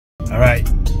All right,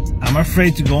 I'm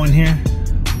afraid to go in here,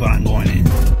 but I'm going in.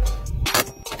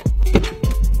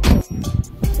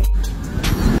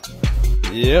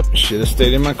 Yep, should have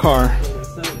stayed in my car.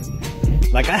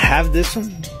 Like, I have this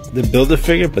one, the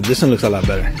Build-A-Figure, but this one looks a lot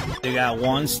better. They got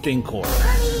one Stinkor.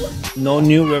 No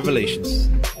new revelations.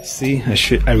 See,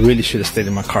 I really should have stayed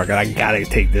in my car. I gotta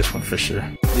take this one for sure.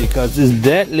 Because it's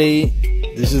deadly.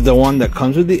 This is the one that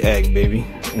comes with the egg, baby.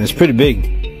 And it's pretty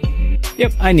big.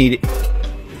 Yep, I need it.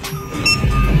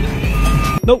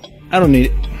 Nope, I don't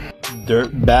need it.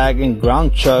 Dirt bag and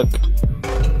ground chuck.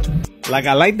 Like,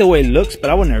 I like the way it looks,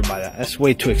 but I would never buy that. That's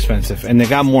way too expensive. And they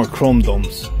got more chrome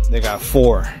domes. They got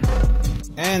 4.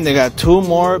 And they got 2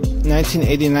 more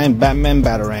 1989 Batman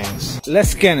Batarangs. Let's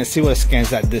scan and see what it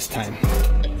scans at this time.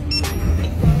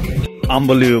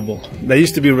 Unbelievable. That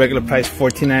used to be regular price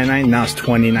 $14.99. Now it's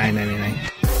 $29.99.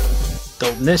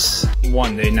 Dopeness.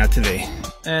 One day, not today.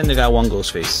 And they got one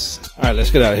Ghostface. Alright,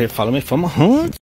 let's get out of here. Follow me for my hunt.